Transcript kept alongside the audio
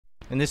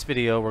In this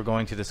video, we're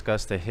going to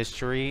discuss the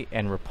history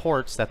and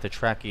reports that the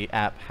Tracki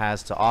app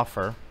has to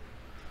offer.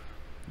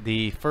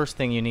 The first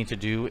thing you need to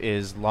do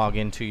is log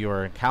into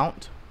your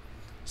account.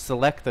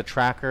 Select the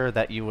tracker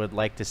that you would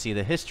like to see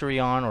the history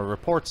on or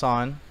reports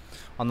on.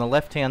 On the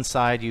left-hand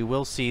side, you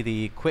will see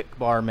the quick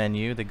bar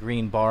menu, the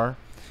green bar,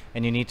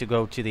 and you need to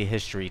go to the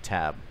history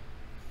tab.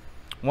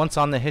 Once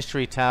on the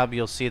history tab,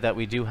 you'll see that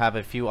we do have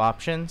a few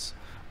options,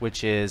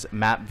 which is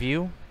map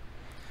view,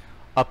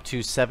 up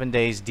to 7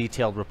 days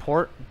detailed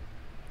report,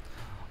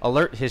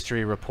 alert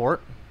history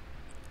report,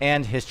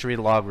 and history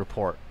log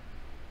report.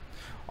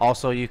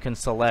 Also, you can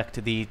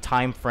select the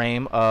time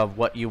frame of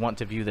what you want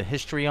to view the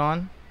history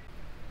on.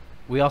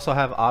 We also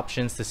have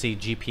options to see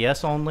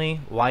GPS only,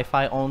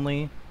 Wi-Fi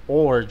only,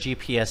 or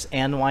GPS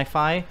and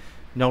Wi-Fi.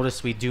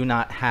 Notice we do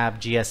not have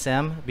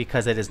GSM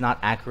because it is not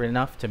accurate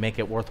enough to make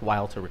it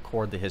worthwhile to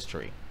record the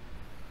history.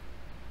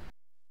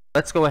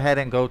 Let's go ahead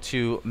and go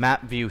to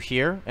map view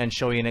here and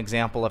show you an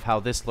example of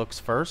how this looks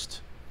first.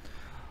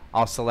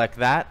 I'll select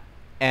that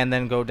and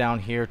then go down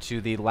here to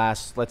the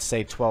last, let's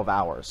say, 12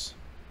 hours.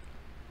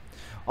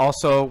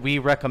 Also, we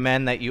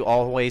recommend that you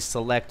always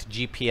select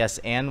GPS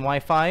and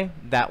Wi-Fi.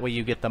 That way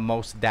you get the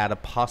most data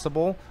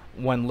possible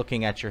when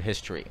looking at your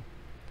history.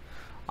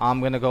 I'm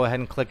going to go ahead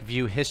and click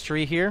View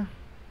History here.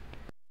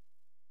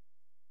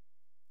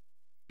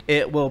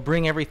 It will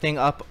bring everything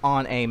up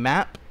on a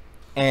map,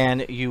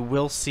 and you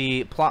will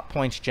see plot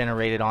points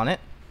generated on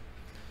it.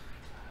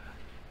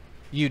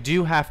 You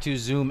do have to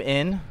zoom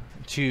in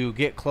to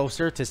get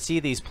closer to see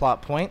these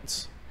plot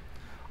points.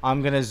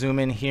 I'm going to zoom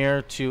in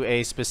here to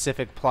a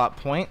specific plot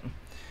point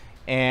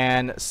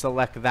and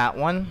select that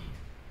one.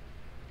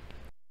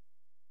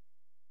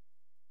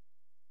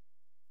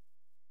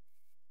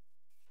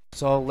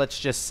 So let's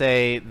just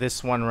say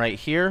this one right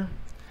here.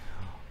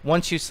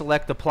 Once you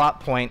select the plot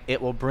point, it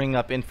will bring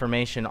up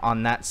information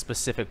on that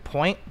specific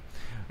point,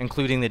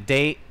 including the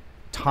date,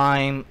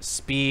 time,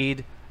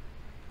 speed,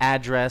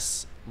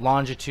 address,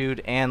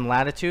 longitude, and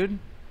latitude.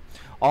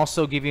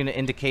 Also give you an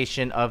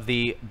indication of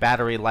the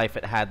battery life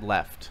it had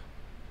left.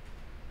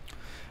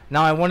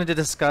 Now I wanted to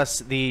discuss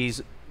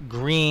these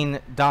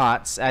green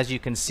dots. As you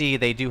can see,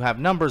 they do have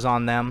numbers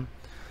on them,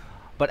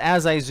 but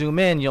as I zoom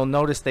in, you'll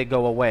notice they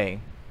go away.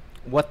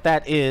 What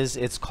that is,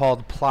 it's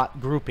called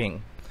plot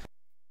grouping.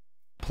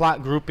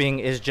 Plot grouping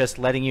is just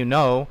letting you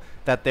know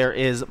that there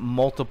is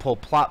multiple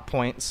plot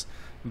points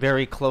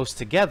very close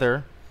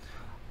together,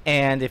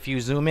 and if you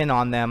zoom in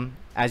on them,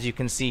 as you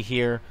can see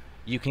here,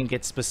 you can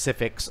get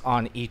specifics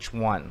on each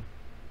one.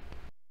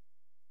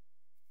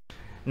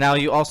 Now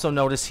you also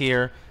notice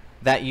here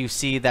that you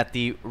see that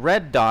the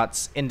red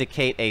dots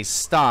indicate a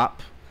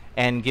stop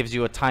and gives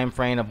you a time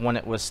frame of when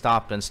it was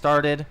stopped and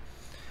started.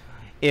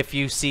 If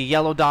you see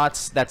yellow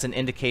dots, that's an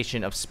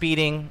indication of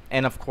speeding,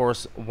 and of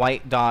course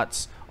white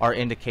dots are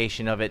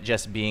indication of it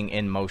just being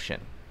in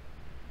motion.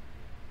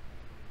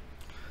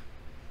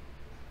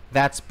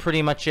 That's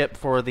pretty much it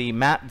for the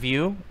map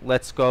view.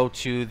 Let's go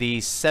to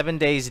the 7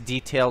 days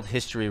detailed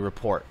history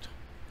report.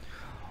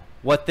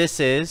 What this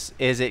is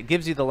it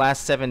gives you the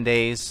last 7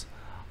 days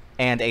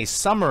and a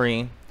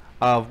summary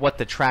of what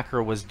the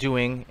tracker was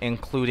doing,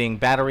 including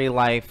battery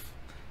life,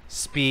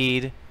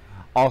 speed,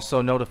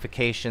 also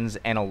notifications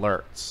and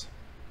alerts.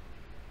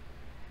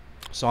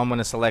 So I'm going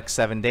to select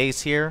 7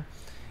 days here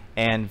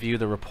and view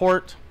the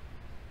report.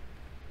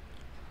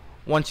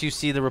 Once you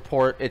see the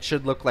report, it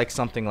should look like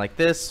something like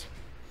this.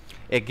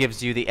 It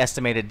gives you the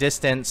estimated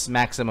distance,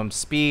 maximum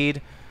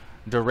speed,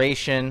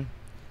 duration,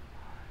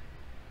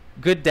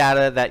 good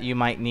data that you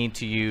might need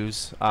to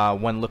use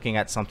when looking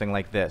at something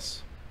like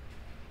this.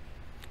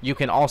 You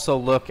can also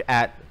look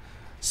at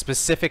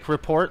specific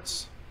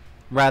reports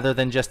rather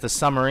than just a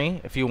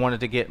summary if you wanted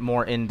to get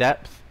more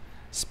in-depth.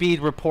 Speed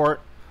report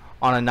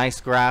on a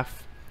nice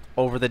graph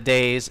over the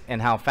days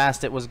and how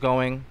fast it was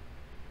going.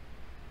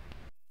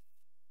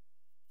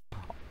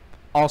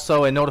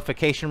 Also a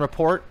notification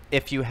report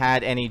if you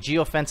had any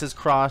geofences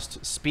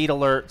crossed, speed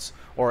alerts,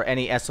 or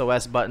any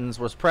SOS buttons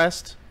was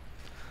pressed.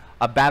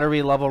 A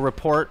battery level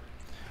report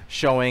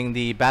showing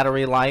the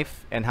battery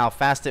life and how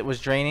fast it was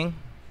draining.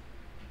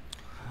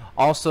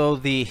 Also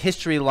the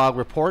history log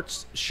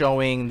reports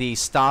showing the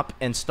stop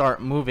and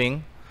start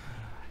moving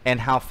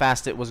and how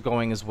fast it was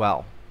going as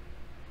well.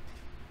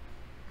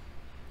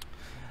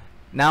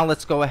 Now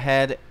let's go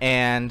ahead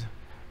and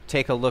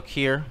take a look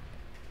here.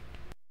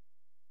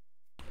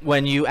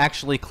 When you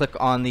actually click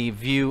on the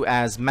view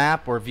as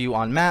map or view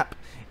on map,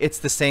 it's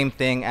the same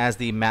thing as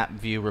the map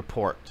view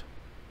report.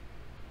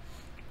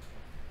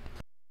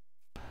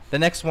 The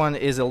next one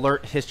is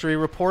alert history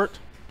report.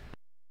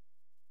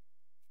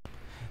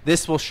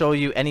 This will show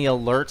you any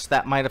alerts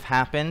that might have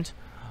happened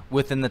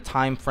within the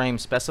time frame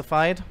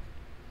specified.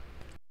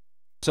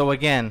 So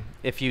again,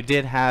 if you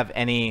did have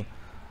any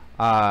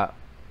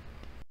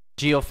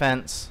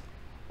geofence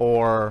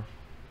or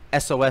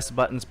SOS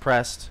buttons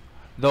pressed,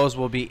 those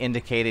will be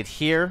indicated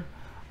here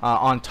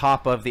on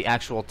top of the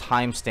actual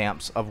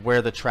timestamps of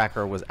where the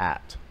tracker was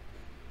at.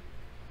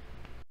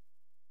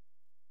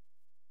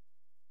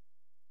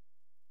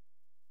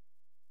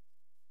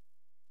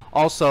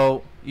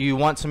 Also, you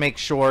want to make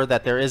sure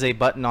that there is a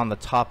button on the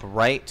top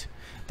right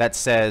that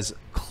says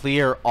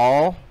clear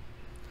all.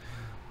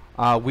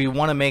 We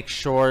want to make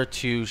sure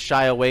to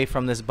shy away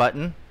from this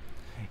button.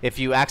 If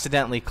you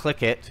accidentally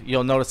click it,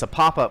 you'll notice a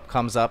pop-up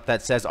comes up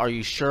that says, are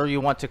you sure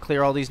you want to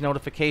clear all these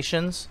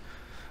notifications?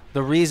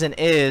 The reason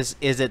is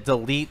it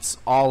deletes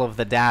all of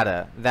the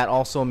data. That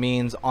also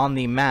means on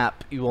the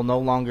map you will no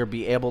longer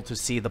be able to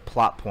see the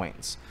plot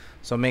points.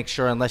 So make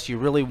sure, unless you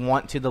really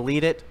want to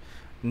delete it,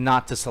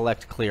 not to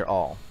select clear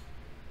all.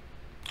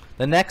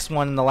 The next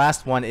one and the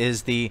last one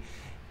is the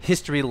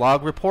history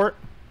log report.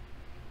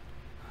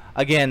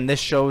 Again, this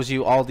shows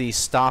you all the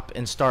stop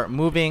and start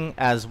moving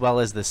as well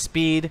as the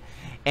speed,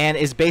 and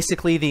is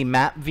basically the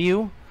map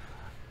view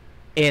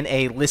in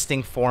a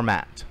listing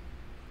format.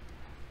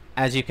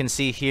 As you can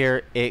see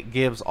here, it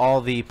gives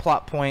all the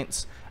plot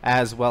points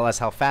as well as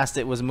how fast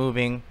it was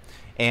moving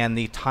and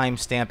the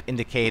timestamp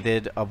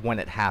indicated of when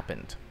it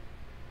happened.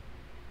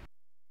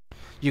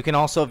 You can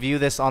also view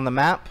this on the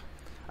map.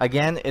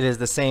 Again, it is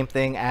the same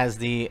thing as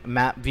the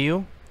map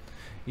view.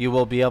 You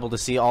will be able to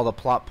see all the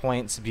plot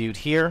points viewed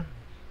here.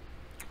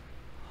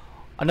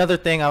 Another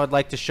thing I would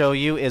like to show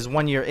you is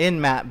when you're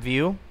in map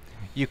view,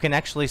 you can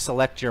actually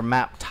select your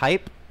map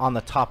type on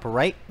the top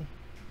right.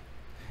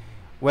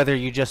 Whether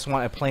you just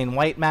want a plain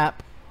white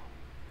map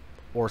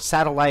or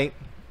satellite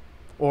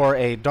or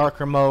a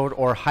darker mode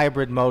or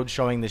hybrid mode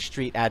showing the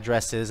street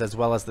addresses as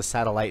well as the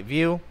satellite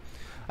view.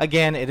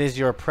 Again, it is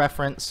your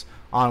preference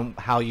on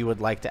how you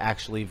would like to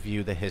actually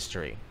view the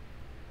history.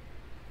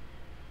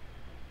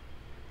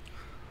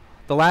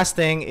 The last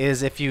thing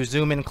is if you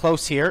zoom in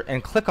close here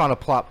and click on a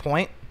plot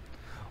point,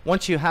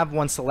 once you have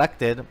one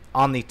selected,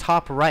 on the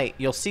top right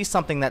you'll see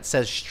something that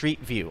says Street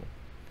View.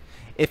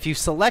 If you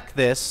select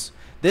this,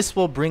 this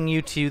will bring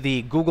you to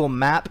the Google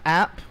Map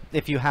app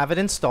if you have it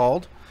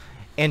installed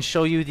and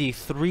show you the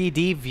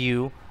 3D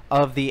view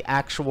of the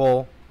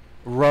actual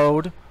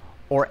road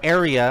or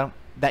area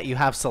that you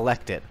have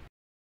selected.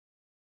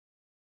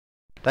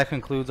 That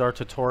concludes our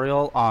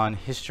tutorial on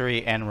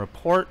history and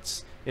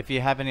reports. If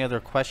you have any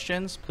other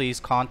questions, please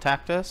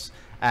contact us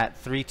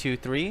at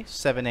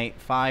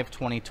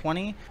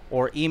 323-785-2020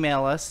 or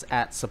email us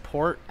at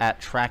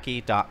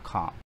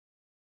support@tracki.com.